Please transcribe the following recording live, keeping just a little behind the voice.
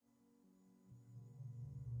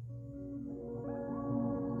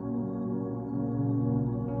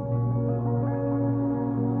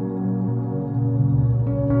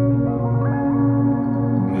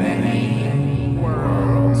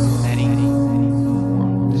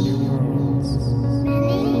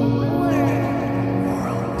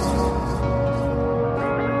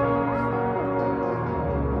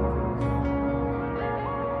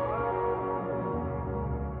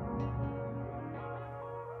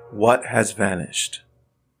What Has Vanished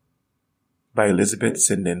by Elizabeth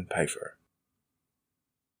SInden Pipher.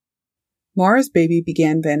 Mara's baby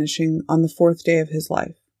began vanishing on the fourth day of his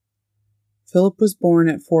life. Philip was born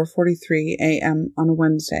at 4:43 a.m. on a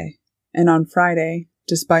Wednesday, and on Friday,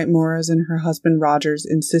 despite Mara's and her husband Roger's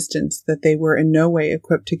insistence that they were in no way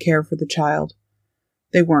equipped to care for the child.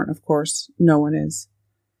 They weren't, of course. No one is.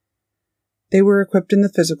 They were equipped in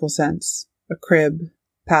the physical sense: a crib,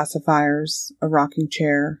 pacifiers, a rocking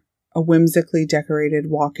chair, a whimsically decorated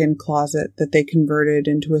walk-in closet that they converted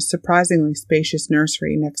into a surprisingly spacious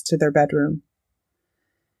nursery next to their bedroom.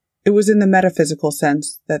 It was in the metaphysical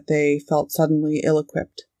sense that they felt suddenly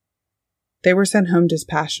ill-equipped. They were sent home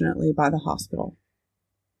dispassionately by the hospital.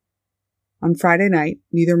 On Friday night,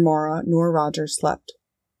 neither Mara nor Roger slept.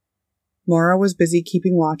 Mara was busy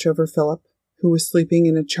keeping watch over Philip, who was sleeping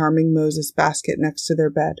in a charming Moses basket next to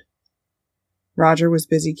their bed. Roger was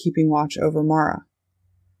busy keeping watch over Mara.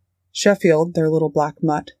 Sheffield, their little black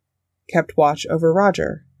mutt, kept watch over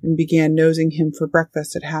Roger and began nosing him for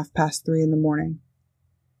breakfast at 3:30 in the morning.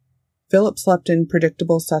 Philip slept in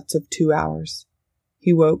predictable sets of 2 hours.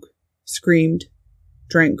 He woke, screamed,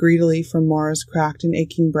 drank greedily from Mara's cracked and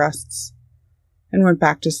aching breasts, and went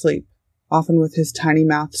back to sleep, often with his tiny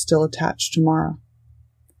mouth still attached to Mara.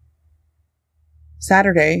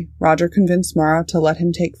 Saturday, Roger convinced Mara to let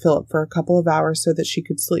him take Philip for a couple of hours so that she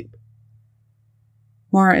could sleep.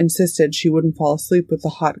 Mara insisted she wouldn't fall asleep with the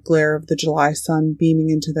hot glare of the July sun beaming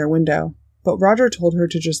into their window, but Roger told her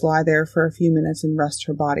to just lie there for a few minutes and rest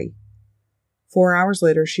her body. 4 hours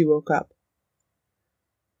later, she woke up.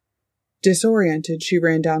 Disoriented, she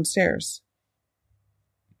ran downstairs.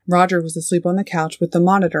 Roger was asleep on the couch with the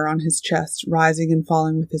monitor on his chest, rising and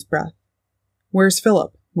falling with his breath. "Where's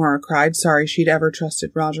Philip?" Mara cried, sorry she'd ever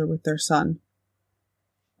trusted Roger with their son.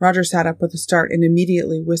 Roger sat up with a start and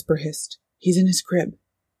immediately whisper-hissed, "He's in his crib.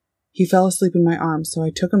 He fell asleep in my arms, so I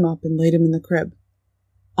took him up and laid him in the crib."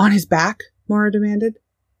 "On his back?" Mara demanded.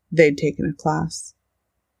 They'd taken a class.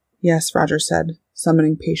 "Yes," Roger said,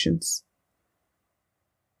 summoning patience.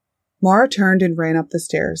 Mara turned and ran up the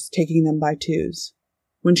stairs, taking them by twos.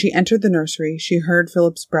 When she entered the nursery, she heard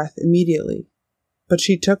Philip's breath immediately, but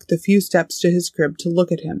she took the few steps to his crib to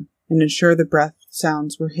look at him and ensure the breath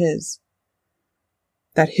sounds were his,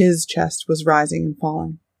 that his chest was rising and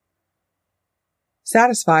falling.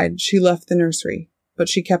 Satisfied, she left the nursery, but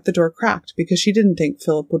she kept the door cracked because she didn't think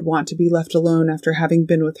Philip would want to be left alone after having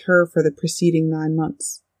been with her for the preceding 9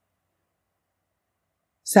 months.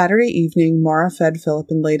 Saturday evening, Mara fed Philip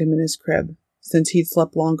and laid him in his crib, since he'd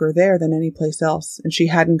slept longer there than any place else, and she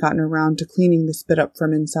hadn't gotten around to cleaning the spit up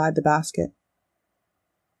from inside the basket.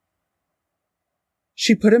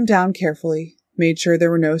 She put him down carefully, made sure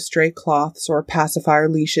there were no stray cloths or pacifier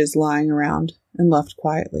leashes lying around, and left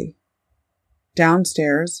quietly.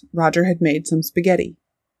 Downstairs, Roger had made some spaghetti.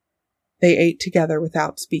 They ate together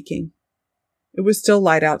without speaking. It was still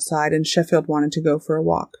light outside, and Sheffield wanted to go for a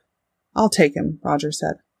walk. "I'll take him," Roger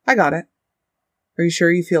said. "I got it." "Are you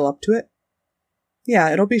sure you feel up to it?" "Yeah,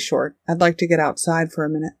 it'll be short. I'd like to get outside for a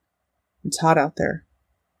minute. It's hot out there."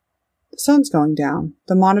 "The sun's going down.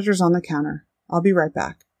 The monitor's on the counter. I'll be right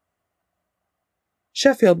back."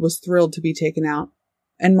 Sheffield was thrilled to be taken out,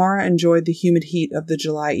 and Mara enjoyed the humid heat of the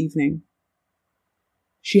July evening.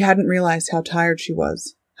 She hadn't realized how tired she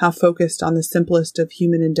was, how focused on the simplest of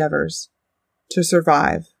human endeavors, to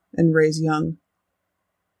survive and raise young.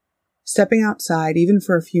 Stepping outside, even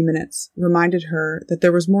for a few minutes, reminded her that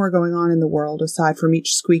there was more going on in the world aside from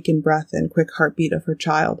each squeak and breath and quick heartbeat of her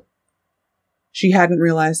child. She hadn't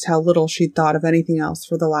realized how little she'd thought of anything else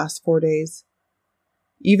for the last 4 days.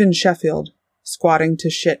 Even Sheffield, squatting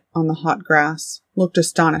to shit on the hot grass, looked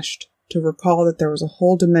astonished to recall that there was a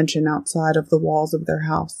whole dimension outside of the walls of their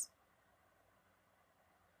house.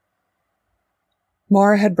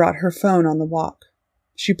 Mara had brought her phone on the walk.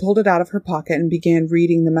 She pulled it out of her pocket and began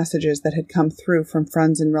reading the messages that had come through from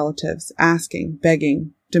friends and relatives, asking,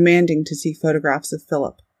 begging, demanding to see photographs of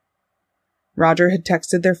Philip. Roger had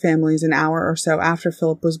texted their families an hour or so after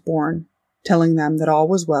Philip was born, telling them that all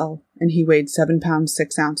was well, and he weighed 7 pounds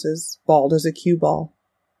 6 ounces, bald as a cue ball.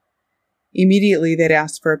 Immediately they'd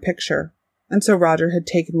asked for a picture, and so Roger had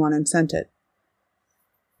taken one and sent it.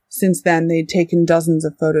 Since then they'd taken dozens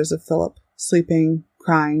of photos of Philip, sleeping,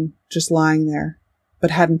 crying, just lying there,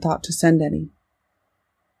 but hadn't thought to send any.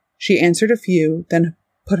 She answered a few, then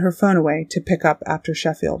put her phone away to pick up after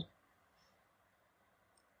Sheffield.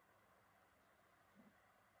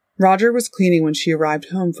 Roger was cleaning when she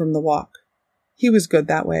arrived home from the walk. He was good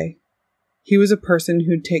that way. He was a person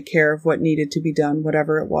who'd take care of what needed to be done,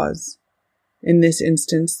 whatever it was. In this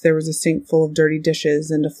instance, there was a sink full of dirty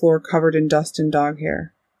dishes and a floor covered in dust and dog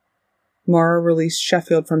hair. Mara released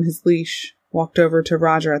Sheffield from his leash, walked over to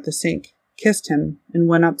Roger at the sink, kissed him, and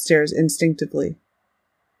went upstairs instinctively.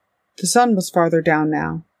 The sun was farther down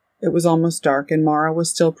now. It was almost dark, and Mara was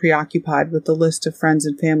still preoccupied with the list of friends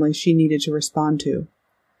and family she needed to respond to.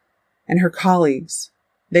 And her colleagues.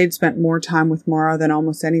 They'd spent more time with Mara than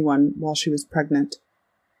almost anyone while she was pregnant.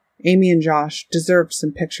 Amy and Josh deserved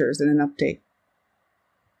some pictures and an update.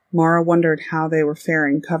 Mara wondered how they were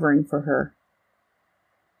faring covering for her.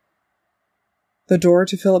 The door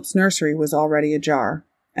to Philip's nursery was already ajar,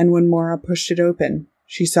 and when Mara pushed it open,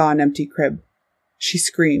 she saw an empty crib. She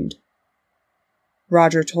screamed.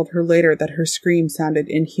 Roger told her later that her scream sounded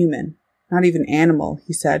inhuman. Not even animal,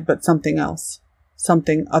 he said, but something else.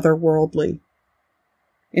 Something otherworldly.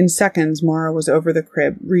 In seconds, Mara was over the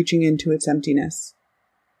crib, reaching into its emptiness.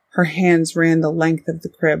 Her hands ran the length of the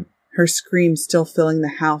crib, her scream still filling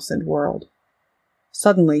the house and world.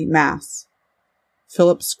 Suddenly, mass.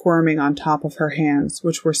 Philip squirming on top of her hands,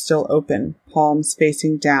 which were still open, palms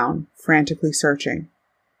facing down, frantically searching.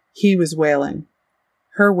 He was wailing.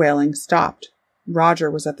 Her wailing stopped. Roger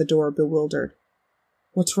was at the door, bewildered.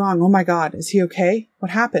 "What's wrong? Oh my God, is he okay?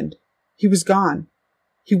 What happened? He was gone.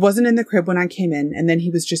 He wasn't in the crib when I came in, and then he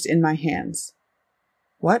was just in my hands."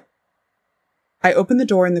 "What?" "I opened the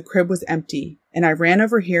door and the crib was empty, and I ran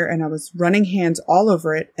over here and I was running hands all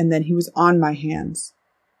over it, and then he was on my hands."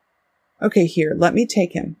 "Okay, here, let me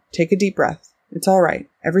take him. Take a deep breath. It's all right.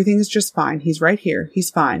 Everything is just fine. He's right here.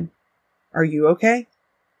 He's fine. Are you okay?"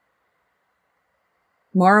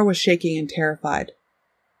 Mara was shaking and terrified.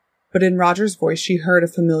 But in Roger's voice she heard a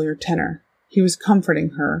familiar tenor. He was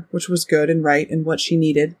comforting her, which was good and right and what she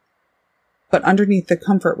needed. But underneath the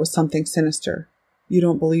comfort was something sinister. "You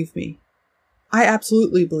don't believe me." "I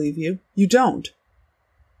absolutely believe you. You don't."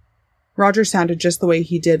 Roger sounded just the way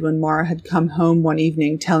he did when Mara had come home one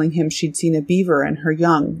evening telling him she'd seen a beaver and her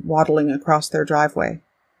young waddling across their driveway.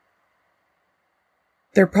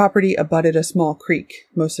 Their property abutted a small creek,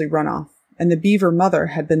 mostly runoff, and the beaver mother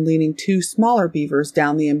had been leading 2 smaller beavers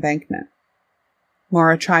down the embankment.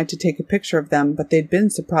 Mara tried to take a picture of them, but they'd been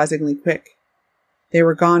surprisingly quick. They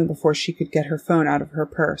were gone before she could get her phone out of her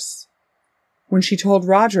purse. When she told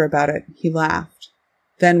Roger about it, he laughed.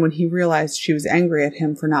 Then, when he realized she was angry at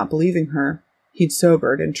him for not believing her, he'd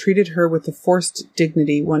sobered and treated her with the forced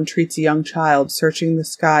dignity one treats a young child searching the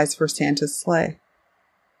skies for Santa's sleigh.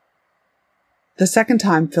 The second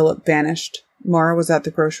time Philip vanished, Mara was at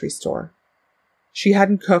the grocery store. She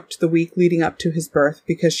hadn't cooked the week leading up to his birth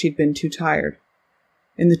because she'd been too tired.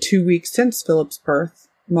 In the 2 weeks since Philip's birth,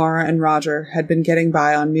 Mara and Roger had been getting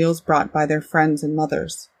by on meals brought by their friends and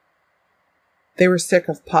mothers. They were sick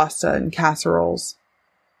of pasta and casseroles.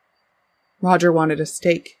 Roger wanted a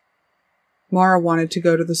steak. Mara wanted to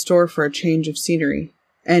go to the store for a change of scenery,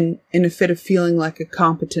 and, in a fit of feeling like a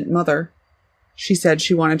competent mother, she said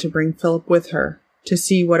she wanted to bring Philip with her to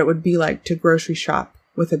see what it would be like to grocery shop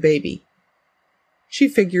with a baby. She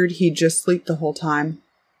figured he'd just sleep the whole time.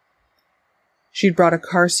 She'd brought a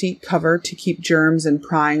car seat cover to keep germs and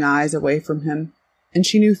prying eyes away from him, and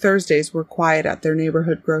she knew Thursdays were quiet at their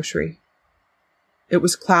neighborhood grocery. It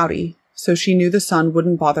was cloudy, so she knew the sun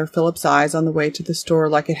wouldn't bother Philip's eyes on the way to the store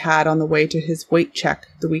like it had on the way to his weight check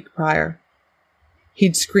the week prior.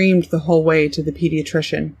 He'd screamed the whole way to the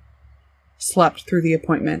pediatrician, slept through the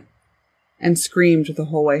appointment, and screamed the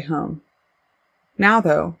whole way home. Now,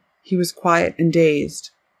 though, he was quiet and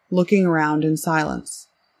dazed, looking around in silence.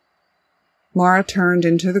 Mara turned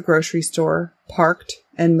into the grocery store, parked,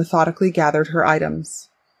 and methodically gathered her items.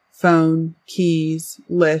 Phone, keys,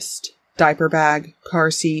 list, diaper bag,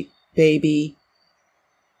 car seat, baby.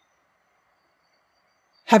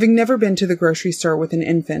 Having never been to the grocery store with an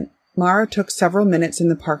infant, Mara took several minutes in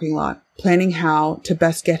the parking lot, planning how to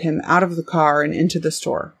best get him out of the car and into the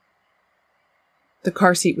store. The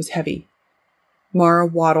car seat was heavy. Mara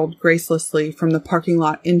waddled gracelessly from the parking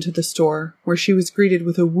lot into the store, where she was greeted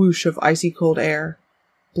with a whoosh of icy cold air,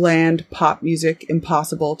 bland pop music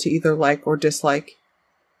impossible to either like or dislike,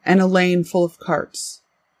 and a lane full of carts.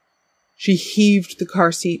 She heaved the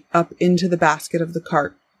car seat up into the basket of the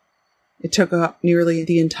cart. It took up nearly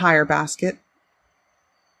the entire basket,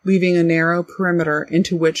 leaving a narrow perimeter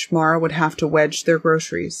into which Mara would have to wedge their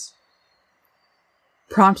groceries.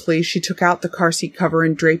 Promptly, she took out the car seat cover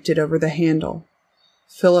and draped it over the handle.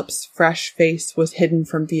 Philip's fresh face was hidden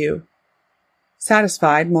from view.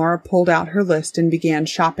 Satisfied, Mara pulled out her list and began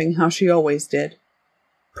shopping how she always did.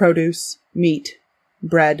 Produce, meat,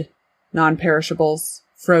 bread, non-perishables,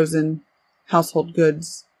 frozen, household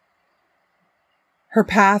goods. Her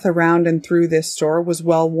path around and through this store was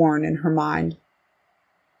well worn in her mind.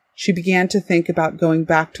 She began to think about going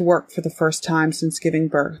back to work for the first time since giving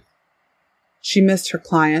birth. She missed her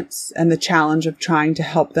clients and the challenge of trying to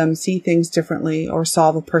help them see things differently or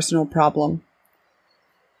solve a personal problem.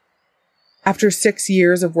 After 6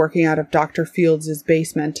 years of working out of Dr. Fields'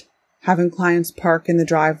 basement, having clients park in the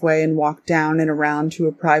driveway and walk down and around to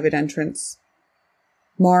a private entrance,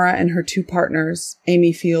 Mara and her 2 partners,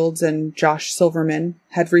 Amy Fields and Josh Silverman,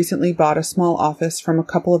 had recently bought a small office from a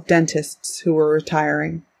couple of dentists who were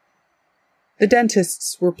retiring. The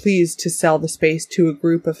dentists were pleased to sell the space to a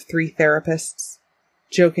group of 3 therapists,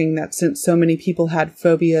 joking that since so many people had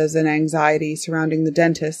phobias and anxiety surrounding the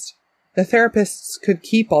dentist, the therapists could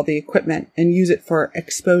keep all the equipment and use it for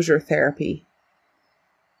exposure therapy.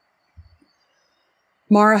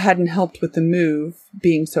 Mara hadn't helped with the move,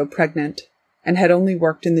 being so pregnant, and had only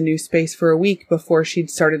worked in the new space for a week before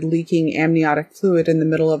she'd started leaking amniotic fluid in the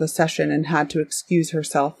middle of a session and had to excuse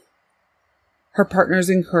herself. Her partners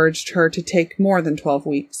encouraged her to take more than 12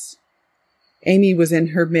 weeks. Amy was in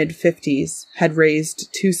her mid-50s, had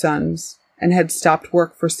raised 2 sons, and had stopped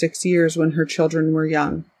work for 6 years when her children were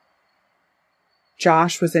young.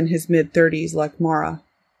 Josh was in his mid-30s like Mara.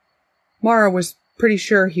 Mara was pretty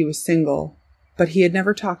sure he was single, but he had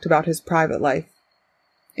never talked about his private life.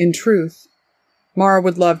 In truth, Mara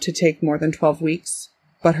would love to take more than 12 weeks,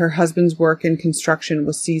 but her husband's work in construction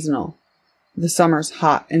was seasonal. The summer's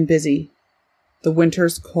hot and busy. The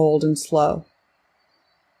winter's cold and slow.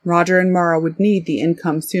 Roger and Mara would need the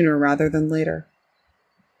income sooner rather than later.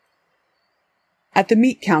 At the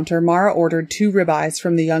meat counter, Mara ordered 2 ribeyes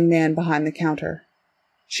from the young man behind the counter.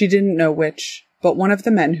 She didn't know which, but one of the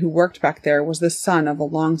men who worked back there was the son of a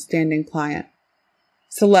long-standing client.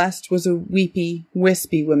 Celeste was a weepy,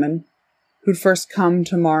 wispy woman who'd first come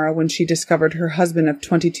to Mara when she discovered her husband of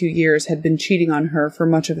 22 years had been cheating on her for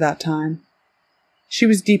much of that time. She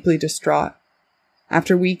was deeply distraught.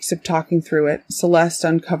 After weeks of talking through it, Celeste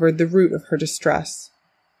uncovered the root of her distress.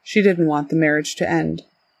 She didn't want the marriage to end.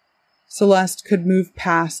 Celeste could move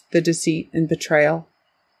past the deceit and betrayal.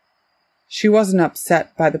 She wasn't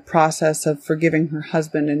upset by the process of forgiving her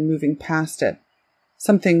husband and moving past it,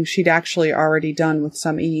 something she'd actually already done with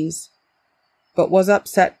some ease, but was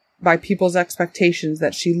upset by people's expectations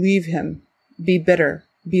that she leave him, be bitter,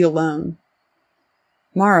 be alone.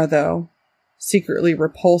 Mara, though, secretly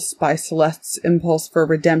repulsed by Celeste's impulse for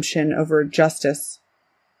redemption over justice,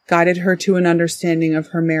 guided her to an understanding of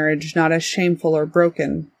her marriage not as shameful or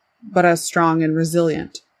broken, but as strong and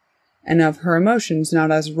resilient, and of her emotions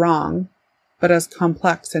not as wrong, but as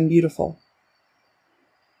complex and beautiful.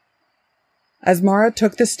 As Mara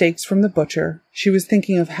took the steaks from the butcher, she was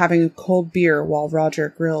thinking of having a cold beer while Roger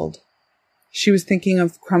grilled. She was thinking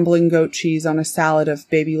of crumbling goat cheese on a salad of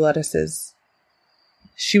baby lettuces.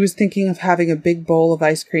 She was thinking of having a big bowl of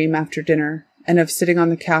ice cream after dinner, and of sitting on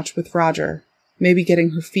the couch with Roger, maybe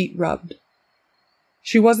getting her feet rubbed.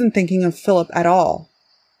 She wasn't thinking of Philip at all,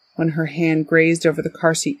 when her hand grazed over the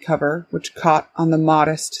car seat cover, which caught on the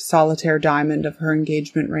modest solitaire diamond of her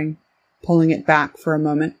engagement ring, pulling it back for a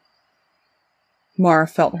moment. Mara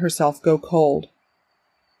felt herself go cold.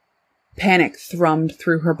 Panic thrummed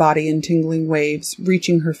through her body in tingling waves,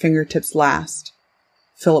 reaching her fingertips last.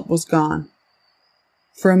 Philip was gone.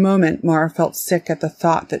 For a moment, Mara felt sick at the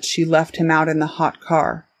thought that she left him out in the hot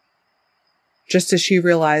car. Just as she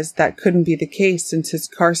realized that couldn't be the case since his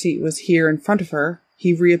car seat was here in front of her,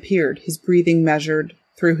 he reappeared, his breathing measured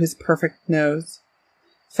through his perfect nose,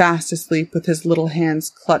 fast asleep with his little hands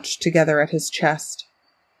clutched together at his chest.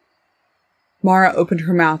 Mara opened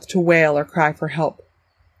her mouth to wail or cry for help.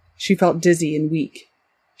 She felt dizzy and weak.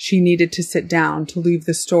 She needed to sit down, to leave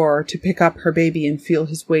the store, to pick up her baby and feel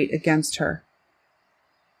his weight against her.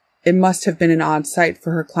 It must have been an odd sight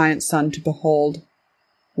for her client's son to behold.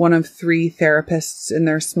 One of 3 therapists in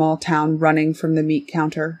their small town running from the meat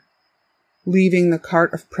counter, leaving the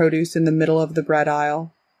cart of produce in the middle of the bread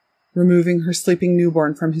aisle, removing her sleeping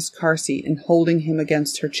newborn from his car seat and holding him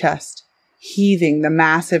against her chest, heaving the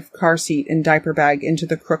massive car seat and diaper bag into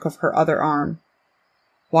the crook of her other arm,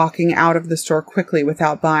 walking out of the store quickly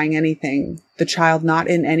without buying anything, the child not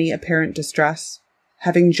in any apparent distress,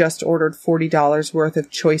 having just ordered $40 worth of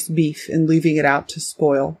choice beef and leaving it out to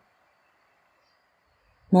spoil.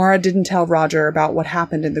 Mara didn't tell Roger about what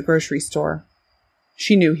happened in the grocery store.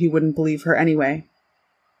 She knew he wouldn't believe her anyway.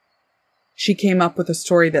 She came up with a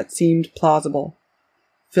story that seemed plausible.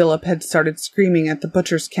 Philip had started screaming at the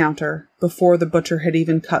butcher's counter before the butcher had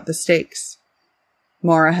even cut the steaks.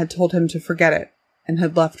 Mara had told him to forget it and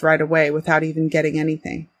had left right away without even getting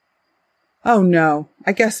anything. Oh no,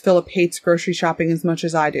 I guess Philip hates grocery shopping as much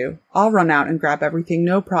as I do. I'll run out and grab everything,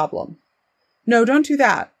 no problem. No, don't do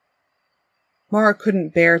that. Mara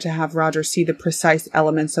couldn't bear to have Roger see the precise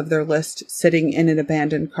elements of their list sitting in an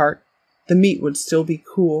abandoned cart, The meat would still be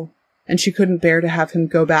cool, and she couldn't bear to have him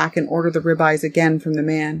go back and order the ribeyes again from the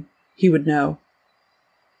man. He would know.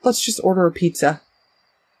 Let's just order a pizza.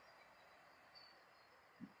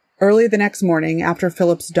 Early the next morning, after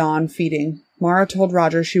Philip's dawn feeding, Mara told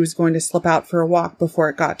Roger she was going to slip out for a walk before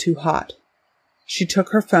it got too hot. She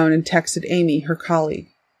took her phone and texted Amy, her colleague.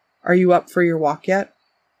 Are you up for your walk yet?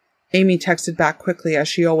 Amy texted back quickly, as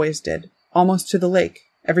she always did. Almost to the lake.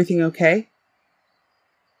 Everything okay?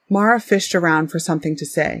 Mara fished around for something to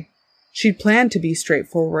say. She'd planned to be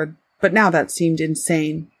straightforward, but now that seemed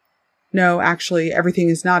insane. No, actually, everything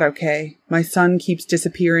is not okay. My son keeps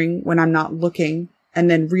disappearing when I'm not looking,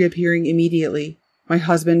 and then reappearing immediately. My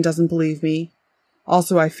husband doesn't believe me.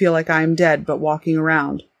 Also, I feel like I am dead, but walking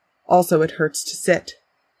around. Also, it hurts to sit.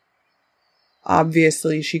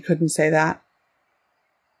 Obviously, she couldn't say that.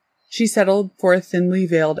 She settled for a thinly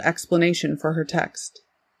veiled explanation for her text.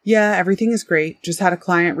 Yeah, everything is great. Just had a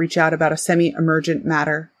client reach out about a semi-emergent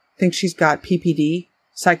matter. Think she's got PPD?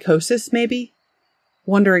 Psychosis, maybe?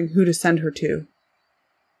 Wondering who to send her to.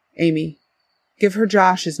 Amy. Give her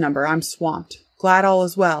Josh's number. I'm swamped. Glad all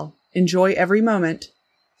is well. Enjoy every moment.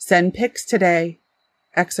 Send pics today.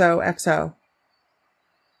 XOXO.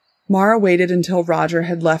 Mara waited until Roger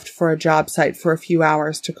had left for a job site for a few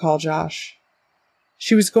hours to call Josh.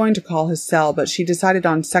 She was going to call his cell, but she decided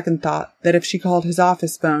on second thought that if she called his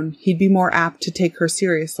office phone, he'd be more apt to take her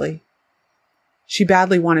seriously. She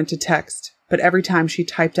badly wanted to text, but every time she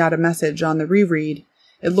typed out a message on the reread,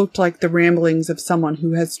 it looked like the ramblings of someone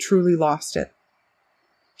who has truly lost it.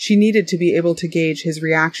 She needed to be able to gauge his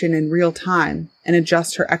reaction in real time and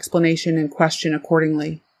adjust her explanation and question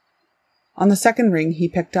accordingly. On the second ring, he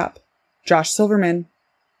picked up. Josh Silverman.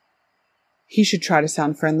 He should try to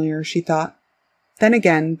sound friendlier, she thought. Then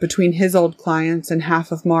again, between his old clients and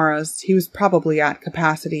half of Mara's, he was probably at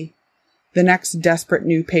capacity. The next desperate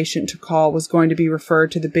new patient to call was going to be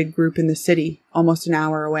referred to the big group in the city, almost an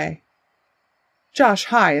hour away. Josh,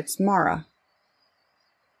 hi, it's Mara.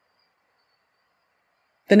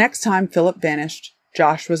 The next time Philip vanished,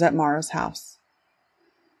 Josh was at Mara's house.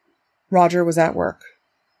 Roger was at work.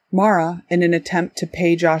 Mara, in an attempt to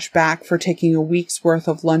pay Josh back for taking a week's worth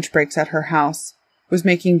of lunch breaks at her house, was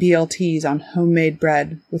making BLTs on homemade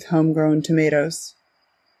bread with homegrown tomatoes.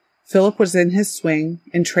 Philip was in his swing,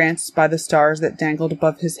 entranced by the stars that dangled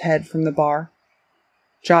above his head from the bar.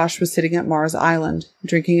 Josh was sitting at Mara's island,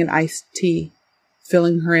 drinking an iced tea,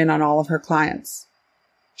 filling her in on all of her clients.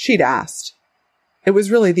 She'd asked. It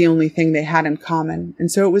was really the only thing they had in common, and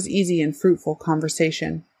so it was easy and fruitful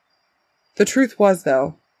conversation. The truth was,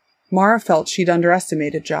 though, Mara felt she'd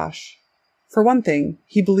underestimated Josh. For one thing,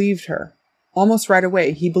 he believed her. Almost right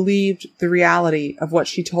away, he believed the reality of what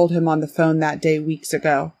she told him on the phone that day weeks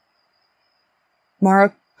ago.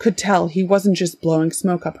 Mara could tell he wasn't just blowing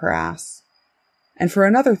smoke up her ass. And for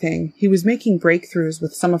another thing, he was making breakthroughs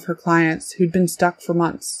with some of her clients who'd been stuck for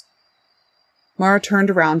months. Mara turned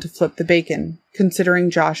around to flip the bacon,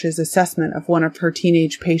 considering Josh's assessment of one of her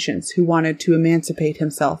teenage patients who wanted to emancipate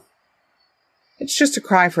himself. It's just a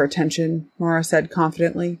cry for attention, Mara said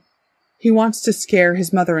confidently. He wants to scare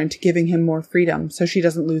his mother into giving him more freedom so she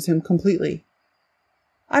doesn't lose him completely.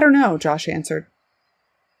 I don't know, Josh answered.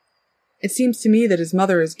 It seems to me that his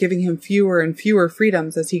mother is giving him fewer and fewer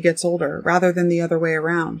freedoms as he gets older, rather than the other way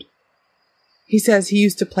around. He says he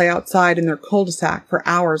used to play outside in their cul-de-sac for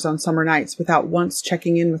hours on summer nights without once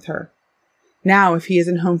checking in with her. Now, if he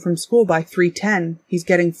isn't home from school by 3:10, he's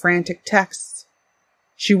getting frantic texts.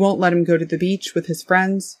 She won't let him go to the beach with his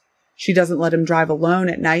friends. She doesn't let him drive alone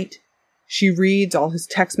at night. She reads all his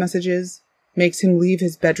text messages, makes him leave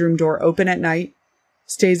his bedroom door open at night,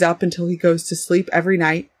 stays up until he goes to sleep every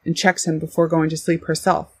night, and checks him before going to sleep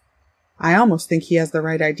herself. I almost think he has the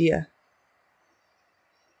right idea.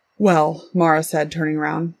 Well, Mara said, turning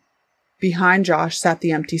around. Behind Josh sat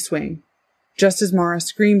the empty swing. Just as Mara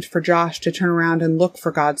screamed for Josh to turn around and look,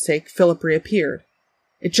 for God's sake, Philip reappeared.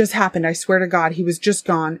 It just happened, I swear to God, he was just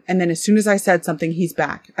gone, and then as soon as I said something, he's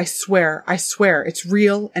back. I swear, it's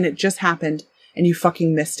real, and it just happened, and you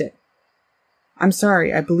fucking missed it. I'm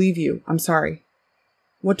sorry, I believe you, I'm sorry.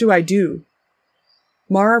 What do I do?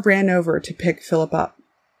 Mara ran over to pick Philip up.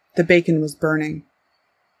 The bacon was burning.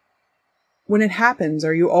 When it happens,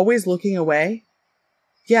 are you always looking away?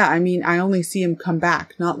 Yeah, I only see him come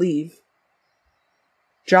back, not leave.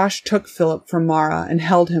 Josh took Philip from Mara and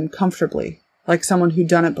held him comfortably, like someone who'd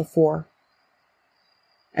done it before.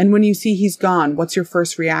 And when you see he's gone, what's your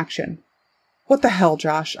first reaction? What the hell,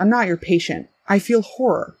 Josh? I'm not your patient. I feel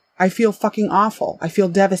horror. I feel fucking awful. I feel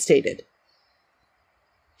devastated.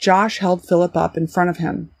 Josh held Philip up in front of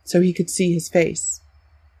him so he could see his face.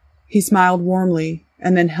 He smiled warmly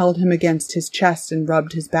and then held him against his chest and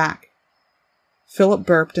rubbed his back. Philip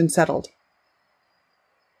burped and settled.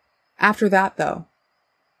 After that, though,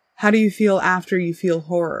 how do you feel after you feel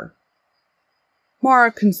horror?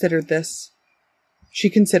 Mara considered this. She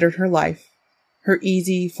considered her life, her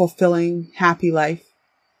easy, fulfilling, happy life.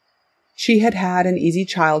 She had had an easy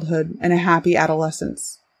childhood and a happy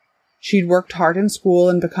adolescence. She'd worked hard in school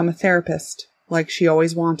and become a therapist, like she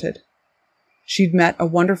always wanted. She'd met a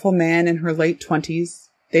wonderful man in her late 20s.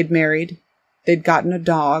 They'd married. They'd gotten a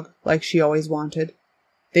dog, like she always wanted.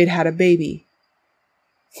 They'd had a baby,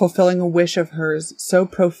 fulfilling a wish of hers so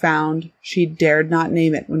profound she'd dared not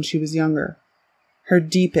name it when she was younger. Her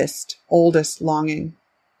deepest, oldest longing,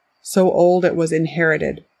 so old it was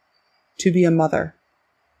inherited, to be a mother.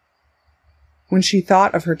 When she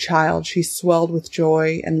thought of her child, she swelled with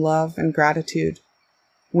joy and love and gratitude.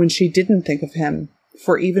 When she didn't think of him,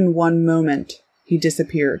 for even one moment, he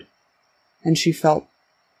disappeared, and she felt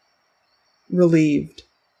relieved.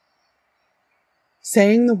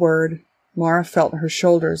 Saying the word, Mara felt her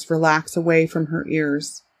shoulders relax away from her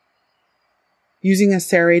ears. Using a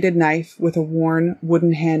serrated knife with a worn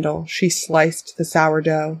wooden handle, she sliced the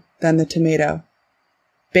sourdough, then the tomato.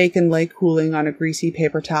 Bacon lay cooling on a greasy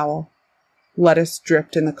paper towel. Lettuce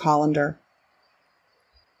dripped in the colander.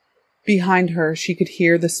 Behind her, she could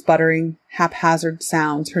hear the sputtering, haphazard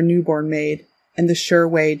sounds her newborn made, and the sure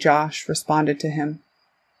way Josh responded to him.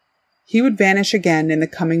 He would vanish again in the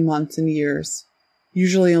coming months and years,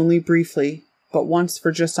 usually only briefly, but once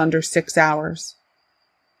for just under 6 hours.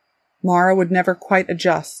 Mara would never quite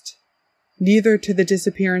adjust, neither to the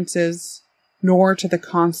disappearances, nor to the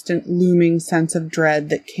constant looming sense of dread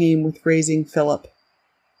that came with raising Philip.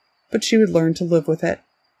 But she would learn to live with it.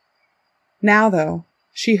 Now, though,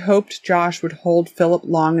 she hoped Josh would hold Philip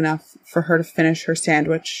long enough for her to finish her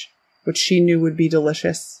sandwich, which she knew would be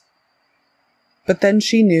delicious. But then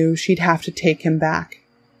she knew she'd have to take him back,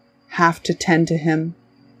 have to tend to him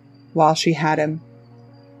while she had him.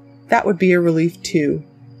 That would be a relief too,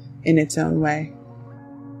 in its own way.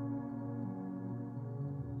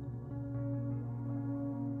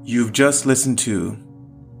 You've just listened to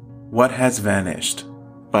What Has Vanished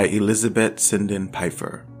by SInden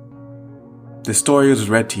Pipher. The story was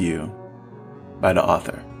read to you by the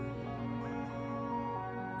author.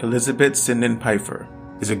 SInden Pipher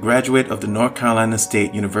is a graduate of the North Carolina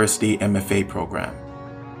State University MFA program.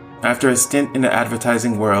 After a stint in the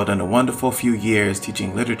advertising world and a wonderful few years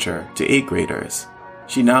teaching literature to 8th graders,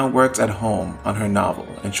 she now works at home on her novel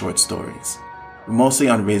and short stories, mostly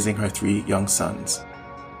on raising her 3 young sons,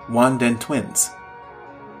 SInden twins.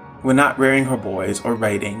 When not rearing her boys or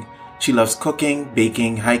writing, she loves cooking,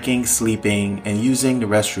 baking, hiking, sleeping, and using the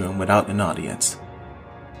restroom without an audience.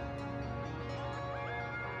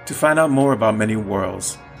 To find out more about Many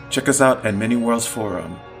Worlds, check us out at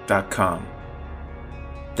manyworldsforum.com.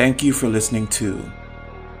 Thank you for listening to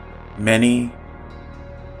Many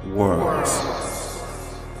Worlds.